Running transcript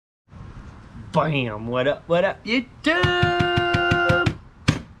Bam! What up, YouTube?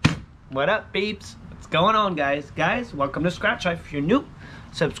 What up, peeps? What's going on, guys? Guys, welcome to Scratch Life. If you're new,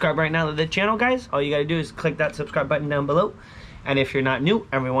 subscribe right now to the channel, guys. All you gotta do is click that subscribe button down below. And if you're not new,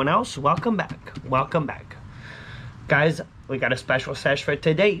 everyone else, welcome back. Welcome back. Guys, we got a special sesh for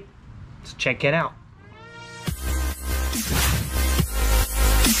today. Let's check it out.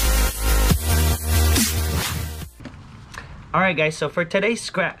 Alright, guys, so for today's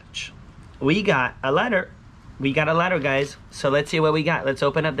scratch, we got a letter. We got a letter, guys. So let's see what we got. Let's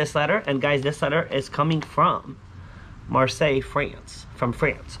open up this letter. And guys, this letter is coming from Marseille, France. From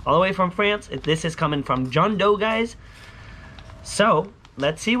France. All the way from France. This is coming from John Doe, guys. So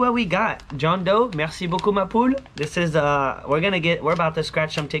let's see what we got. John Doe, merci beaucoup, ma poule. This is we're about to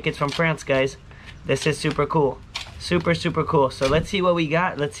scratch some tickets from France, guys. This is super cool. Super cool. So let's see what we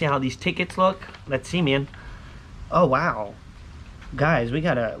got. Let's see how these tickets look. Let's see, man. Oh wow. Guys, we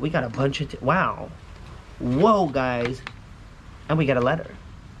got a bunch of wow. Whoa, guys. And we got a letter.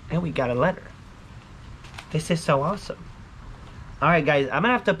 And we got a letter. This is so awesome. Alright, guys, I'm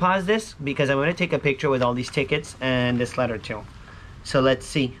gonna have to pause this because I'm gonna take a picture with all these tickets and this letter too. So let's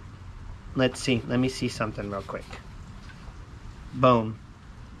see. Let's see. Let me see something real quick. Boom.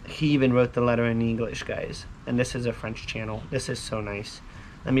 He even wrote the letter in English, guys. And this is a French channel. This is so nice.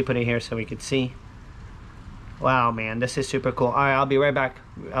 Let me put it here so we could see. Wow, man, this is super cool. Alright, I'll be right back.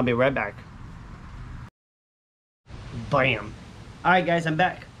 I'll be right back. Bam. Alright, guys, I'm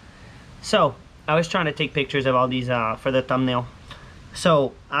back. So, I was trying to take pictures of all these for the thumbnail.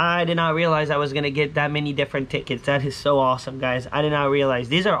 So, I did not realize I was going to get that many different tickets. That is so awesome, guys. I did not realize.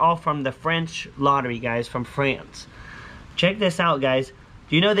 These are all from the French lottery, guys, from France. Check this out, guys.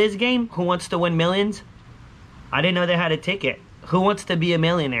 Do you know this game? Who Wants to Win Millions? I didn't know they had a ticket. Who wants to be a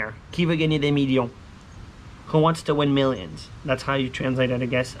millionaire? Qui veut gagner des millions? Who Wants to Win Millions? That's how you translate it, I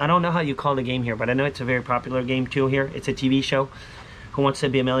guess. I don't know how you call the game here, but I know it's a very popular game too here. It's a TV show. Who Wants to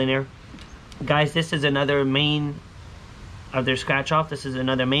Be a Millionaire? Guys, this is another main of their scratch off. This is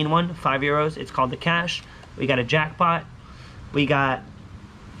another main one. €5. It's called the cash. We got a jackpot. We got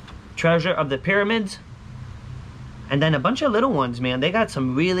Treasure of the Pyramids. And then a bunch of little ones, man. They got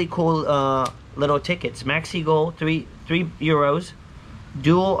some really cool little tickets. Maxi Goal, €3.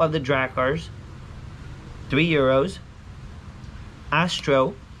 Duel of the Drakkars, €3.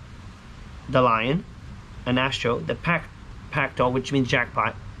 Astro, the lion. An Astro, the Pacto, which means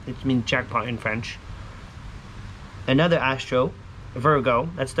jackpot. It means jackpot in French. Another Astro, Virgo.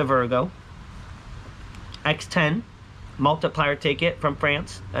 That's the Virgo. X10, multiplier ticket from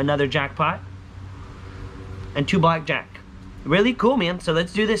France. Another jackpot. And 2 blackjack. Really cool, man. So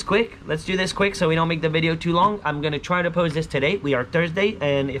let's do this quick. Let's do this quick so we don't make the video too long. I'm going to try to post this today. We are Thursday.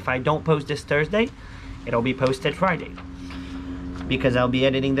 And if I don't post this Thursday, it'll be posted Friday. Because I'll be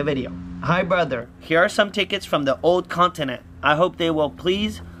editing the video. Hi, brother. Here are some tickets from the old continent. I hope they will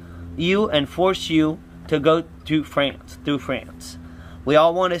please you and force you to go to France, through France. We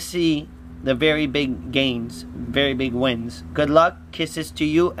all want to see the very big gains, very big wins. Good luck, kisses to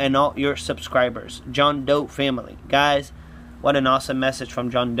you and all your subscribers. John Doe family. Guys, what an awesome message from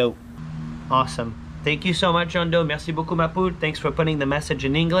John Doe. Awesome. Thank you so much, John Doe. Merci beaucoup, ma poule. Thanks for putting the message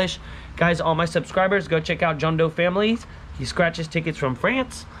in English. Guys, all my subscribers, go check out John Doe Families. He scratches tickets from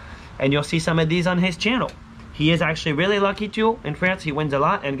France, and you'll see some of these on his channel. He is actually really lucky too. In France, he wins a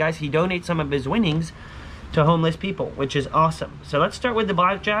lot. And guys, he donates some of his winnings to homeless people, which is awesome. So let's start with the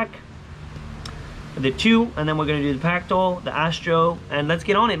blackjack, the 2, and then we're going to do the Pactol, the Astro, and let's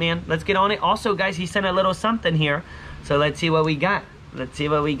get on it, man. Let's get on it. Also, guys, he sent a little something here. So let's see what we got. Let's see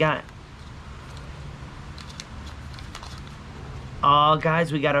what we got. Oh,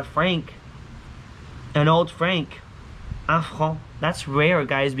 guys, we got a franc. An old franc. Un franc. That's rare,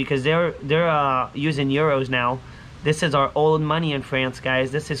 guys, because they're using euros now. This is our old money in France,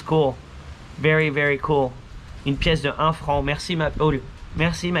 guys. This is cool. Very cool. Une pièce de 1 franc. Merci, ma poule.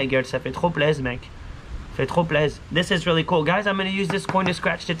 Merci, ma gueule. Ça fait trop plaisir, mec. Fait trop plaisir. This is really cool. Guys, I'm going to use this coin to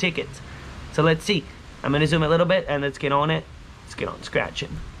scratch the tickets. So let's see. I'm going to zoom a little bit, and let's get on it. Let's get on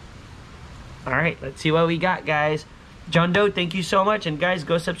scratching. Alright, let's see what we got, guys. John Doe, thank you so much. And guys,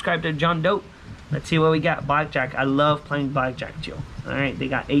 go subscribe to John Doe. Let's see what we got. Blackjack. I love playing blackjack, too. Alright, they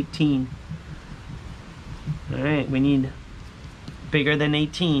got 18. Alright, we need bigger than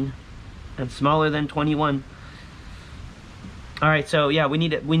 18 and smaller than 21. Alright, so yeah, we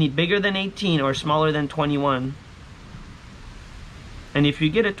need bigger than 18 or smaller than 21. And if you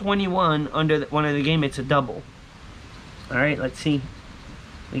get a 21 under one of the game, it's a double. Alright, let's see.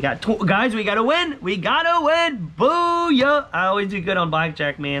 We got guys, we gotta win! We gotta win! Booyah! I always do good on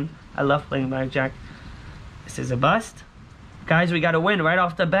blackjack, man. I love playing blackjack. This is a bust. Guys, we gotta win right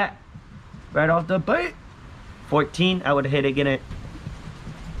off the bat. Right off the bat. 14, I would hit again it.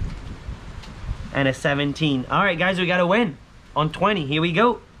 And a 17. All right, guys, we got to win on 20. Here we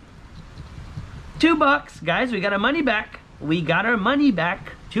go. $2, guys. We got our money back. We got our money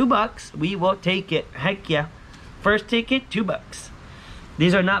back. $2. We will take it. Heck yeah. First ticket, $2.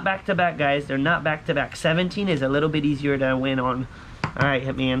 These are not back-to-back, guys. They're not back-to-back. 17 is a little bit easier to win on. All right,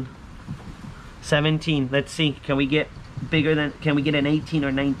 Hitman. 17. Let's see. Can we get bigger than... Can we get an 18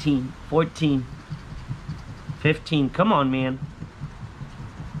 or 19? 14. 15. Come on, man.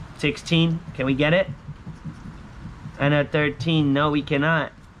 16. Can we get it? And a 13. No, we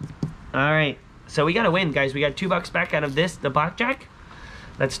cannot. All right. So we got to win, guys. We got $2 back out of this, the blackjack.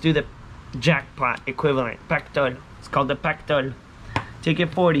 Let's do the jackpot equivalent. Pactol. It's called the Pactol.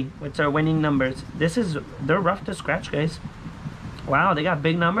 Ticket 40. What's our winning numbers? This is... They're rough to scratch, guys. Wow, they got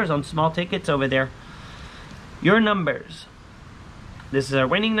big numbers on small tickets over there. Your numbers. This is our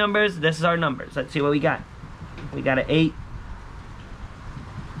winning numbers. This is our numbers. Let's see what we got. We got an 8.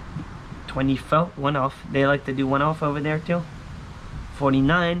 24. One off. They like to do one off over there too.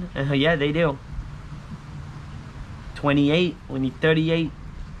 49. Yeah, they do. 28. We need 38.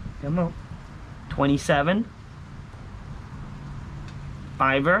 Come on. 27.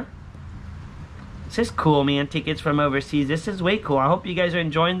 Fiver. This is cool, man. Tickets from overseas. This is way cool. I hope you guys are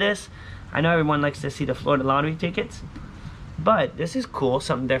enjoying this. I know everyone likes to see the Florida lottery tickets, but this is cool.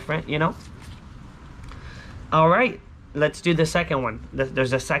 Something different, you know. All right, let's do the second one.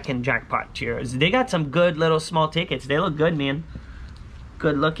 There's a second jackpot tier. They got some good little small tickets. They look good, man.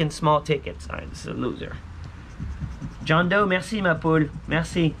 Good looking small tickets. All right, this is a loser. John Doe, merci ma poule.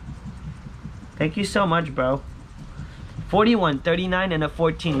 Merci. Thank you so much, bro. 41, 39, and a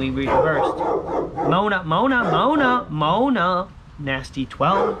 14. We reversed. Mona, Mona, Mona, Mona. Nasty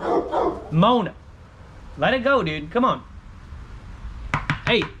 12. Mona. Let it go, dude. Come on.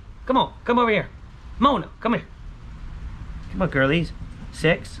 Hey, come on. Come over here. Mona, come here. Come on, girlies.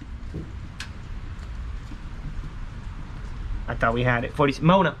 6. I thought we had it. 40.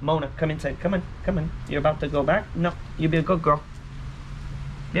 Mona, Mona, come inside. Come on, come on. You're about to go back? No, you be a good girl.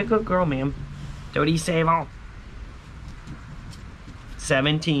 Be a good girl, ma'am. 37.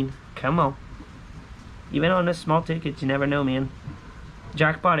 17. Come on. Even on the small tickets, you never know, man.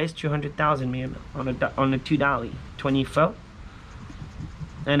 Jackpot is 200,000, man, on a $2. 24.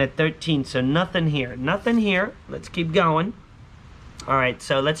 And a 13. So nothing here. Nothing here. Let's keep going. All right,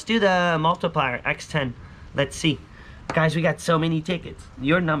 so let's do the multiplier, X10. Let's see. Guys, we got so many tickets.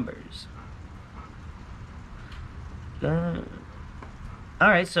 Your numbers. All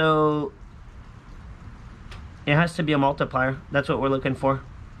right, so it has to be a multiplier. That's what we're looking for.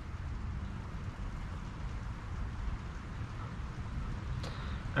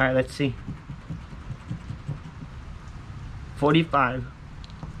 All right, let's see. 45.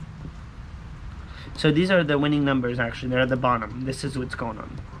 So these are the winning numbers, actually. They're at the bottom. This is what's going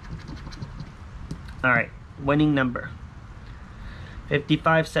on. All right, winning number.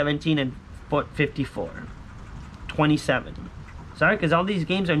 55, 17, and 54. 27. Sorry, because all these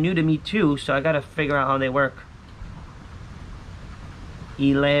games are new to me too, so I got to figure out how they work.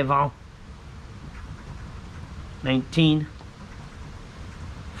 11. 19.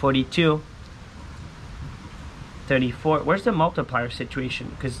 42. 34. Where's the multiplier situation?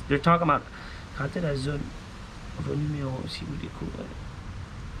 Because they're talking about...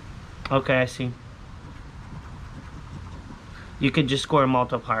 Okay, I see. You could just score a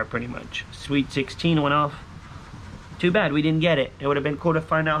multiplier pretty much. Sweet 16 went off. Too bad we didn't get it. It would have been cool to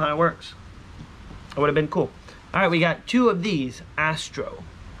find out how it works. It would have been cool. All right, we got 2 of these. Astro.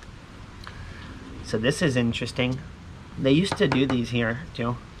 So this is interesting. They used to do these here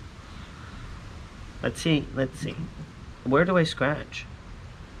too. Let's see. Let's see. Where do I scratch?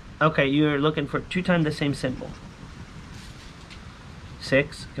 Okay, you're looking for 2 times the same symbol.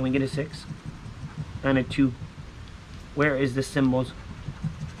 6. Can we get a 6? And a 2. Where is the symbols?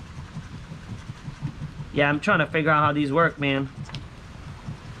 Yeah, I'm trying to figure out how these work, man.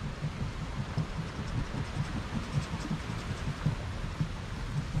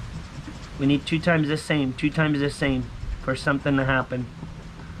 We need 2 times the same. 2 times the same for something to happen.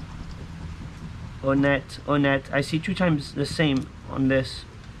 Honnête, honnête. I see 2 times the same on this.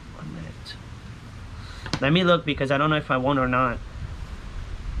 Honnête. Let me look because I don't know if I won or not.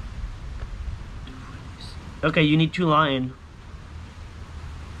 Okay, you need 2 lion.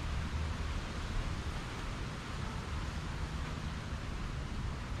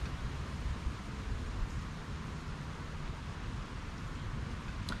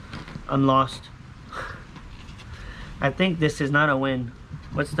 I'm lost. I think this is not a win.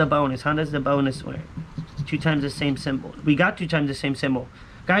 What's the bonus? How does the bonus work? 2 times the same symbol. We got 2 times the same symbol.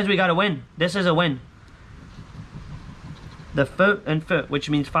 Guys, we got a win. This is a win. The foot and foot, which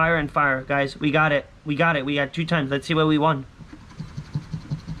means fire and fire. Guys, we got it. We got it. We got 2 times. Let's see what we won.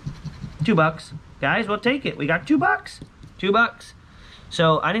 $2. Guys, we'll take it. We got $2. $2.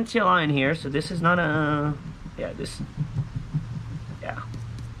 So, I didn't see a line here, so this is not a... Yeah, this... Yeah.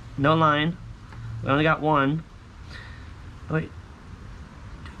 No line. We only got 1. Wait.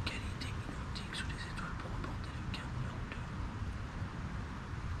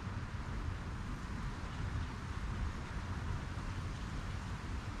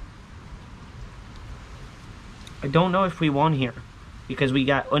 I don't know if we won here because we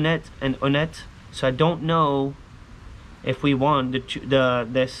got honnête and honnête, so I don't know if we won the 2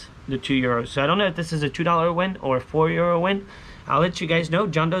 euros. So I don't know if this is a $2 win or a €4 win. I'll let you guys know.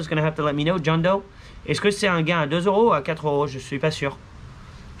 John Doe's gonna have to let me know. John Doe, est-ce que c'est un gain à 2 euros ou à 4 euros? Je suis pas sûr.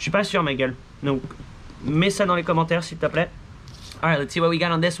 Je suis pas sûr, ma gueule. Donc, mets ça dans les commentaires s'il te plaît. Alright, let's see what we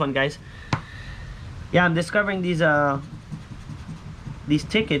got on this one, guys. Yeah, I'm discovering these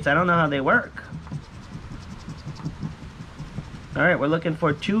tickets. I don't know how they work. Alright, we're looking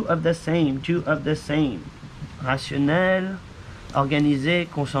for 2 of the same. 2 of the same. Rationnel, organisé,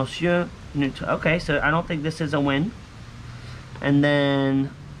 consciencieux, neutral. Okay, so I don't think this is a win. And then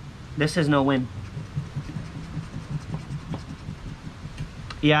this is no win.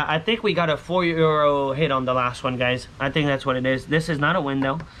 Yeah, I think we got a €4 hit on the last one, guys. I think that's what it is. This is not a win,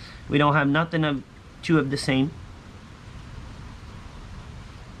 though. We don't have nothing of 2 of the same.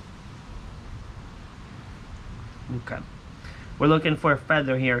 Okay. We're looking for a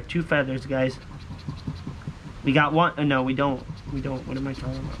feather here. 2 feathers, guys. We got 1. Oh, no, we don't. We don't. What am I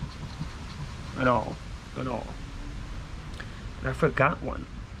talking about? At all. At all. I forgot 1.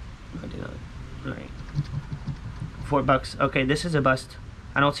 I did not. Alright. $4. Okay, this is a bust.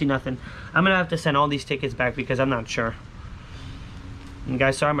 I don't see nothing. I'm gonna have to send all these tickets back because I'm not sure. And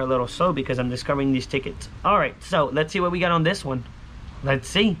guys, sorry I'm a little slow because I'm discovering these tickets. Alright, so let's see what we got on this one. Let's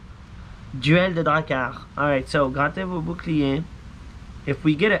see. Duel de Drakkar. Alright, so grattez vos boucliers. If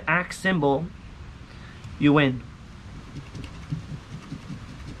we get an axe symbol, you win.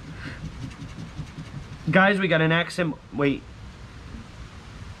 Guys, we got an axe symbol. Wait.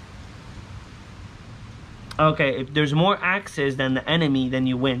 Okay, if there's more axes than the enemy, then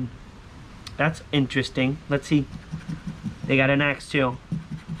you win. That's interesting. Let's see. They got an axe too.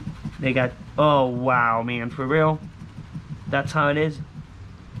 They got... Oh, wow, man. For real? That's how it is?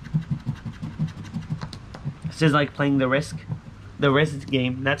 This is like playing the risk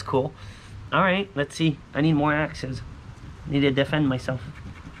game. That's cool. Alright, let's see. I need more axes. I need to defend myself.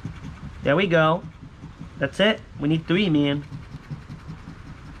 There we go. That's it. We need 3, man.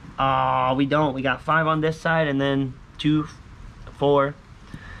 Oh, we don't. We got 5 on this side and then 2, 4,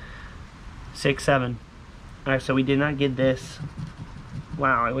 6, 7. Alright, so we did not get this.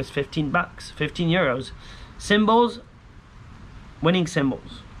 Wow, it was $15. 15 euros. Symbols. Winning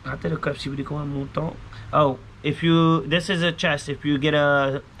symbols. Oh, if you... This is a chest. If you get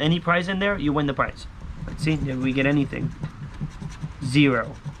any prize in there, you win the prize. Let's see. Did we get anything?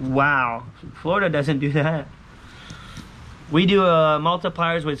 0. Wow. Florida doesn't do that. We do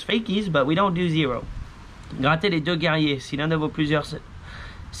multipliers with fakies, but we don't do 0. Grattez les 2 guerriers. Si l'un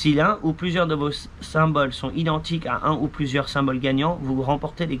ou plusieurs de vos symboles sont identiques à un ou plusieurs symboles gagnants, vous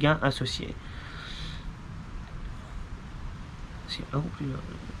remportez les gains associés. Si un ou plusieurs...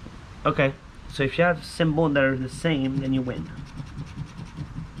 Okay, so if you have symbols that are the same, then you win.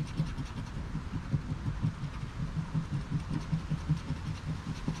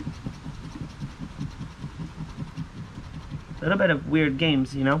 A little bit of weird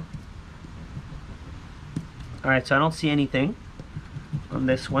games, you know? Alright, so I don't see anything on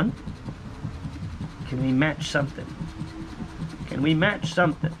this one. Can we match something? Can we match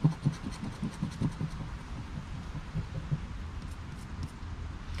something?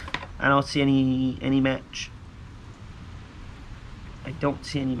 I don't see any match. I don't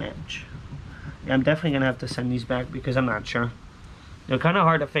see any match. Yeah, I'm definitely gonna have to send these back because I'm not sure. They're kind of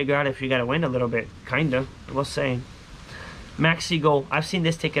hard to figure out if you gotta win a little bit. Kinda, we'll say. Maxi goal. I've seen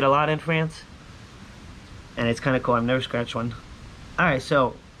this ticket a lot in France. And it's kind of cool. I've never scratched one. Alright,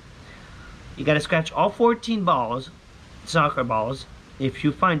 so you gotta scratch all 14 balls, soccer balls. If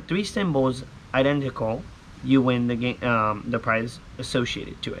you find 3 symbols identical, you win the game, the prize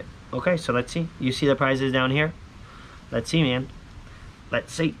associated to it. Okay, so let's see. You see the prizes down here? Let's see, man.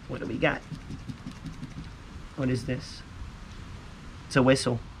 Let's see. What do we got? What is this? It's a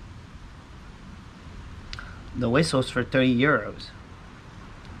whistle. The whistle's for 30 euros.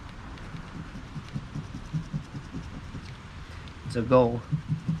 It's a goal.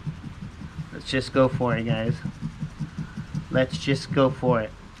 Let's just go for it, guys. Let's just go for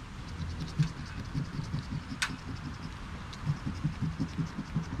it.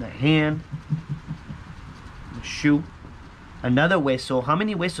 The hand. The shoe. Another whistle. How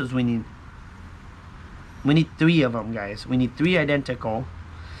many whistles we need? We need 3 of them, guys. We need 3 identical.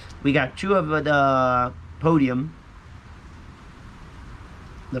 We got 2 of the podium.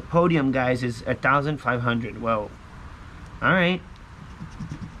 The podium, guys, is 1,500. Whoa. Alright.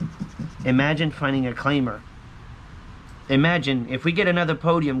 Imagine finding a claimer. Imagine if we get another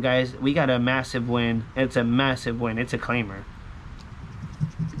podium, guys, we got a massive win. It's a massive win. It's a claimer.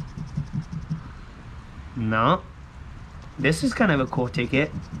 No. This is kind of a cool ticket.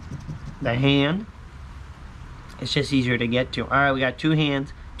 The hand. It's just easier to get to. Alright, we got 2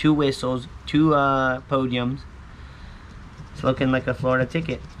 hands, 2 whistles, 2 podiums. It's looking like a Florida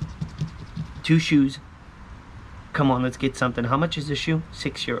ticket. 2 shoes. Come on, let's get something. How much is the shoe?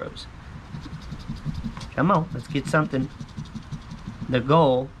 €6. Come on, let's get something. The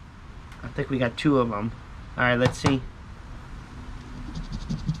goal. I think we got 2 of them. Alright, let's see.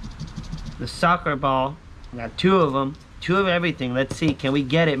 The soccer ball. We got 2 of them. 2 of everything. Let's see. Can we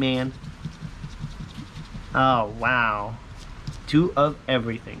get it, man? Oh, wow. 2 of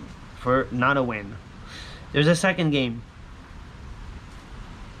everything. For not a win. There's a second game.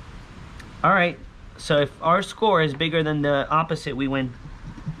 Alright. So if our score is bigger than the opposite, we win.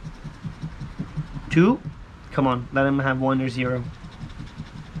 2? Come on. Let them have 1 or 0.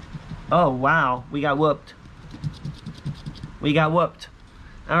 Oh, wow. We got whooped. We got whooped.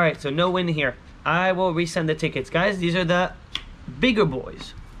 Alright, so no win here. I will resend the tickets. Guys, these are the bigger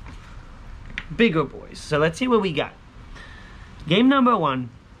boys. Bigger boys. So let's see what we got. Game number 1.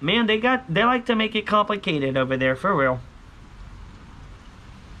 Man, they like to make it complicated over there, for real.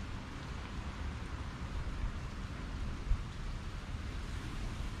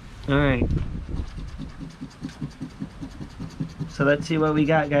 Alright. So let's see what we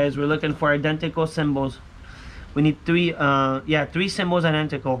got, guys. We're looking for identical symbols. We need 3 3 symbols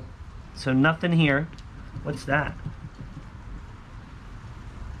identical. So nothing here. What's that?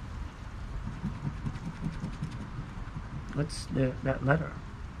 What's that letter?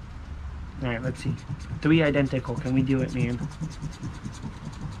 Alright, let's see. 3 identical. Can we do it, man?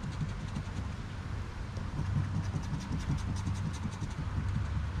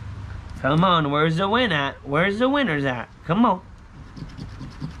 Come on, where's the win at? Where's the winners at? Come on.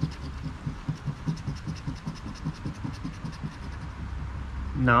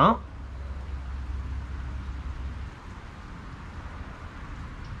 No.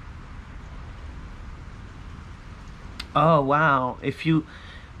 Oh, wow.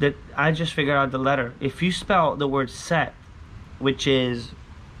 I just figured out the letter. If you spell the word Set, which is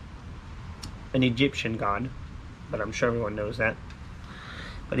an Egyptian god, but I'm sure everyone knows that.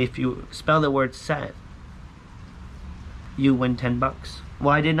 But if you spell the word Set, you win $10. Well,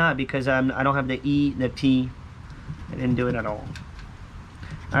 I did not, because I don't have the E, the T. I didn't do it at all.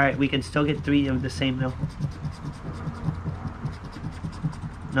 Alright, we can still get 3 of the same though.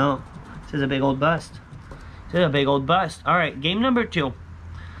 No, this is a big old bust. This is a big old bust. Alright, game number 2.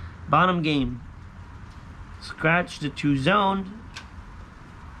 Bottom game. Scratch the 2 zones.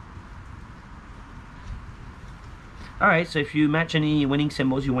 Alright, so if you match any winning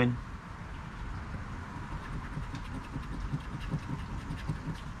symbols, you win.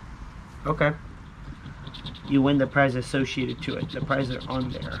 Okay. You win the prize associated to it. The prizes are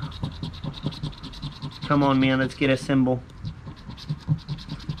on there. Come on, man. Let's get a symbol.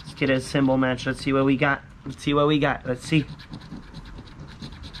 Let's get a symbol match. Let's see what we got. Let's see what we got. Let's see.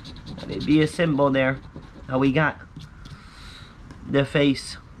 There'd be a symbol there. How we got? The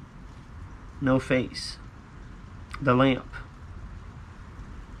face. No face. The lamp.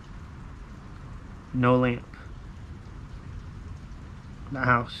 No lamp. The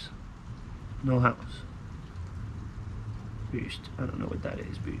house. No house. Boost. I don't know what that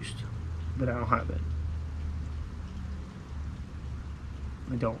is, boost. But I don't have it.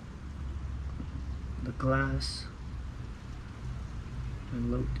 I don't. The glass.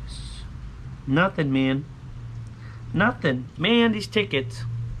 And lotus. Nothing, man. Nothing. Man, these tickets.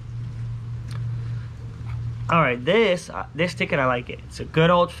 Alright, this ticket, I like it. It's a good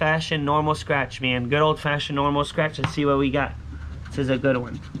old-fashioned normal scratch, man. Good old-fashioned normal scratch. Let's see what we got. This is a good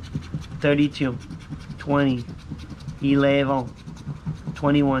one. 32. 20. 11.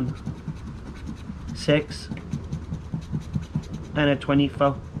 21. 6. And a 24.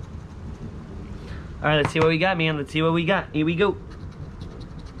 Alright, let's see what we got, man. Let's see what we got. Here we go.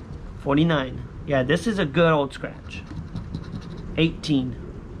 49. Yeah, this is a good old scratch. 18.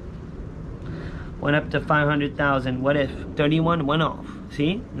 Went up to 500,000. What if? 31 went off.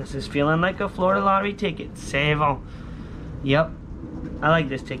 See? This is feeling like a Florida lottery ticket. 7. Yep. I like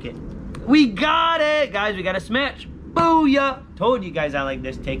this ticket. We got it! Guys, we got a smash. Booyah! Told you guys I like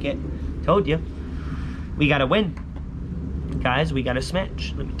this ticket. Told you. We got a win. Guys, we got a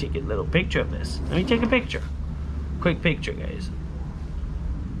smash. Let me take a little picture of this. Let me take a picture. Quick picture, guys.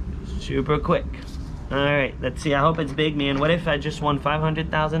 Super quick. Alright, let's see. I hope it's big, man. What if I just won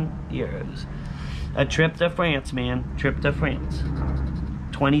 500,000 euros? A trip to France, man. Trip to France.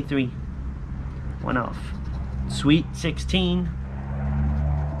 23. One off. Sweet 16.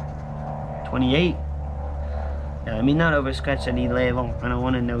 28. Yeah, let me not over scratch that 11. I don't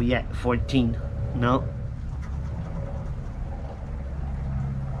want to know yet. 14. No.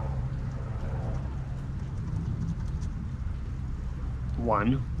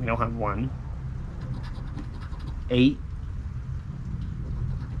 One. We don't have one. 8.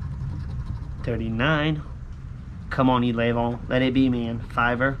 39. Come on, 11. Let it be, man.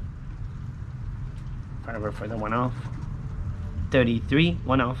 Fiver. Fiver for the one off. 33.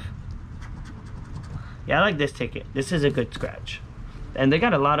 One off. Yeah, I like this ticket. This is a good scratch. And they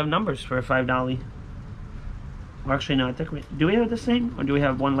got a lot of numbers for a $5. Well, actually, no. I think do we have the same? Or do we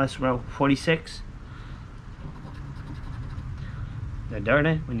have one less row? 46. The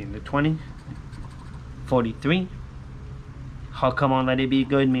dirty. We need the 20. 43. Oh, come on. Let it be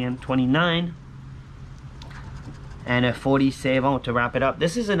good, man. 29. And a 47 to wrap it up.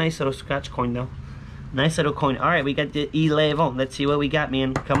 This is a nice little scratch coin, though. Nice little coin. All right, we got the 11. Let's see what we got,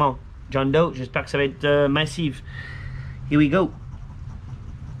 man. Come on. John Doe, j'espère que ça va être massif. Here we go.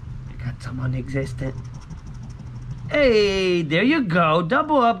 I got some non-existent. Hey, there you go.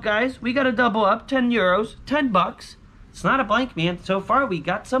 Double up, guys. We got a double up. 10 euros. 10 bucks. It's not a blank, man. So far, we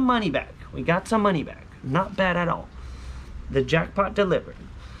got some money back. We got some money back. Not bad at all. The jackpot delivered.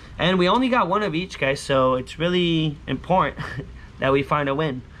 And we only got one of each, guys, so it's really important that we find a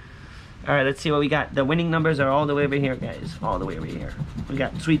win. All right, let's see what we got. The winning numbers are all the way over here, guys. All the way over here. We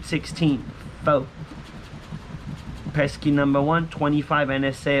got Sweet 16, 4. Pesky number 1, 25, and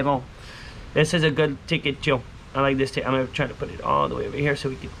a 7. This is a good ticket, too. I like this ticket. I'm going to try to put it all the way over here so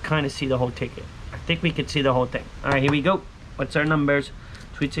we can kind of see the whole ticket. I think we could see the whole thing. All right, here we go. What's our numbers?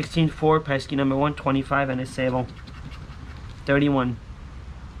 Sweet 16, 4. Pesky number 1, 25, and a 7. 31.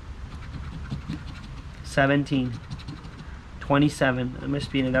 17. 27. I'm gonna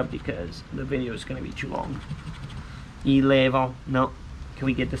speed it up because the video is gonna be too long. 11. No. Can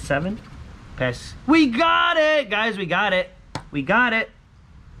we get the 7? Pass. We got it, guys. We got it. We got it.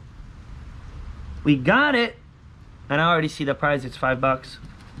 We got it. And I already see the prize. It's $5.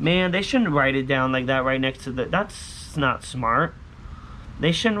 Man, they shouldn't write it down like that right next to the. That's not smart.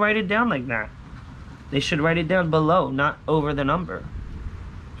 They shouldn't write it down like that. They should write it down below, not over the number.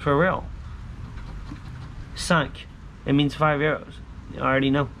 For real. Sunk. It means 5 euros. You already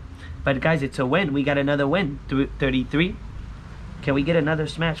know. But guys, it's a win. We got another win. 33. Can we get another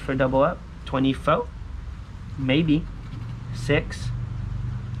smash for double up? 24. Maybe. 6.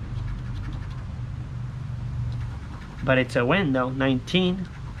 But it's a win though. 19.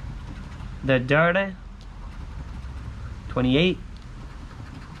 The dirty. 28.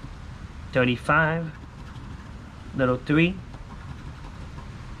 35. Little 3.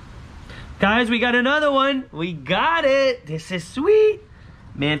 Guys, we got another one. We got it. This is sweet.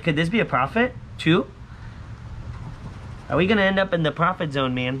 Man, could this be a profit? 2? Are we going to end up in the profit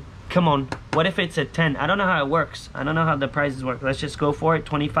zone, man? Come on. What if it's a 10? I don't know how it works. I don't know how the prizes work. Let's just go for it.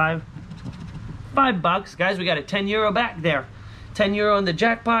 25. $5. Guys, we got a 10 euro back there. 10 euro on the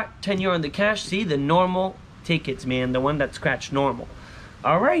jackpot. 10 euro on the cash. See, the normal tickets, man. The one that scratched normal.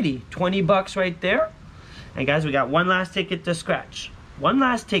 Alrighty. 20 bucks right there. And guys, we got one last ticket to scratch. One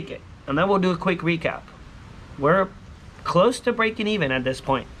last ticket. And then we'll do a quick recap. We're close to breaking even at this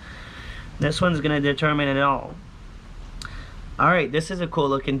point. This one's going to determine it all. Alright, this is a cool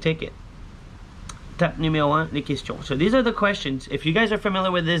looking ticket. Tap numéro 1, les questions. So these are the questions. If you guys are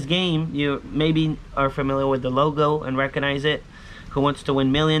familiar with this game, you maybe are familiar with the logo and recognize it. Who wants to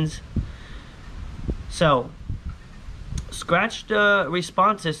win millions? So, scratch the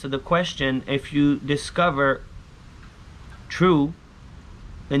responses to the question. If you discover true,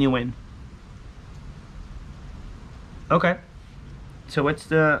 then you win. Okay. So what's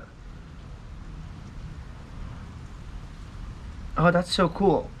the... Oh, that's so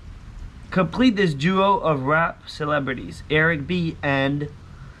cool. Complete this duo of rap celebrities. Eric B. and...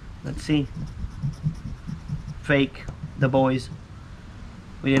 Let's see. Fake. The boys.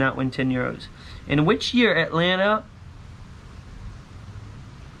 We did not win 10 euros. In which year Atlanta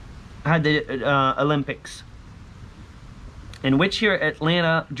had the Olympics? In which year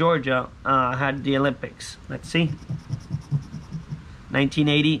Atlanta, Georgia had the Olympics? Let's see.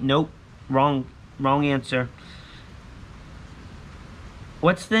 1980. Nope. Wrong answer.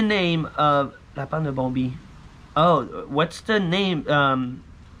 What's the name of Lapin de Bombi? Oh, what's the name?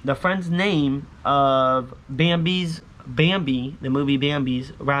 The friend's name of Bambi, the movie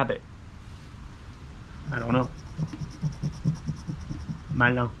Bambi's rabbit. I don't know.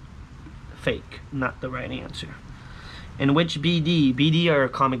 Malin. Fake. Not the right answer. And which BD? BD are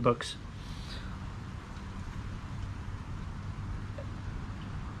comic books.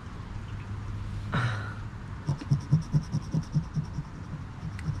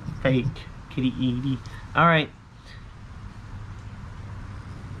 Fake. Kitty Edie. Alright.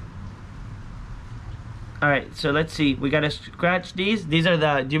 Alright, so let's see. We gotta scratch these. These are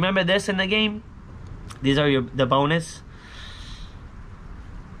the... Do you remember this in the game? These are the bonus.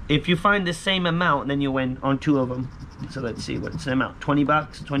 If you find the same amount, then you win on 2 of them. So let's see. What's the amount? 20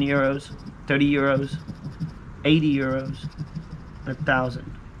 bucks, 20 euros, 30 euros, 80 euros,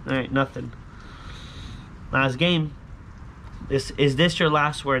 1,000. Alright, nothing. Last game. Is this your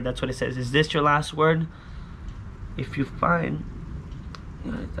last word? That's what it says. Is this your last word? If you find...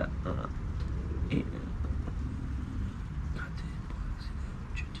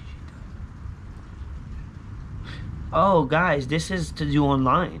 Oh, guys, this is to do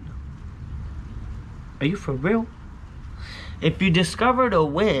online. Are you for real? If you discovered a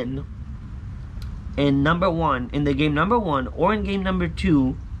win in in the game number 1 or in game number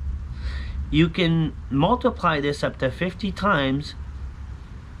 2, you can multiply this up to 50 times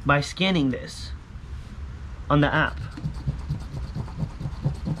by scanning this on the app.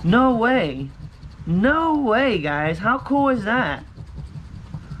 No way. No way, guys. How cool is that?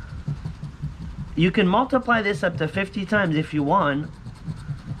 You can multiply this up to 50 times if you want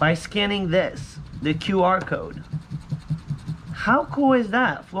by scanning this, the QR code. How cool is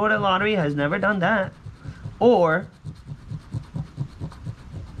that? Florida Lottery has never done that. Or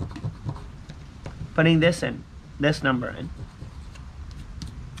putting this number in.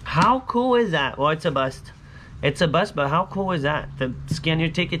 How cool is that? Well, it's a bust. It's a bust, but how cool is that? To scan your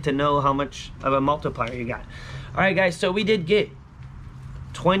ticket to know how much of a multiplier you got. Alright, guys, so we did get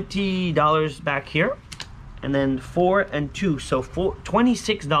 $20 back here, and then 4 and 2, so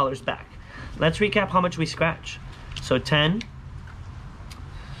 $26 back. Let's recap how much we scratch. So 10,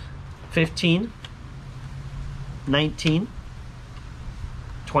 15, 19,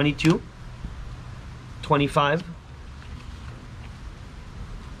 22, 25,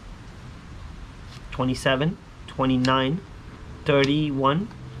 27, 29, 31,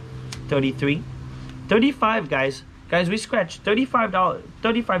 33, 35, guys. Guys, we scratched 35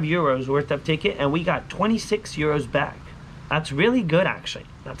 euros worth of ticket, and we got 26 euros back. That's really good, actually.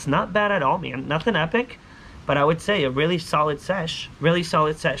 That's not bad at all, man. Nothing epic, but I would say a really solid sesh. Really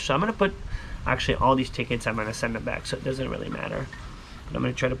solid sesh. So I'm going to put, actually, all these tickets, I'm going to send them back, so it doesn't really matter. But I'm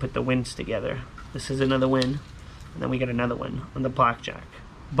going to try to put the wins together. This is another win, and then we get another one on the blackjack.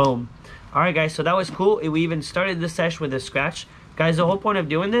 Boom. Alright, guys, so that was cool. We even started the sesh with a scratch. Guys, the whole point of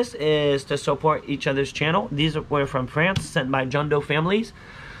doing this is to support each other's channel. These were from France, sent by John Doe families.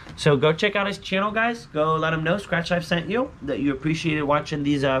 So go check out his channel, guys. Go let him know Scratch Life sent you, that you appreciated watching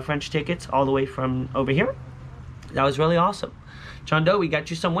these French tickets all the way from over here. That was really awesome. John Doe, we got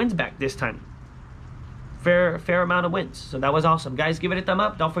you some wins back this time. Fair amount of wins. So that was awesome. Guys, give it a thumb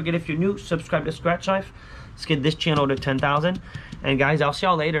up. Don't forget, if you're new, subscribe to Scratch Life. Let's get this channel to 10,000. And guys, I'll see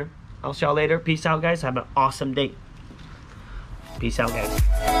y'all later. Peace out, guys. Have an awesome day. Peace out,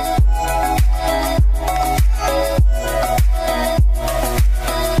 guys.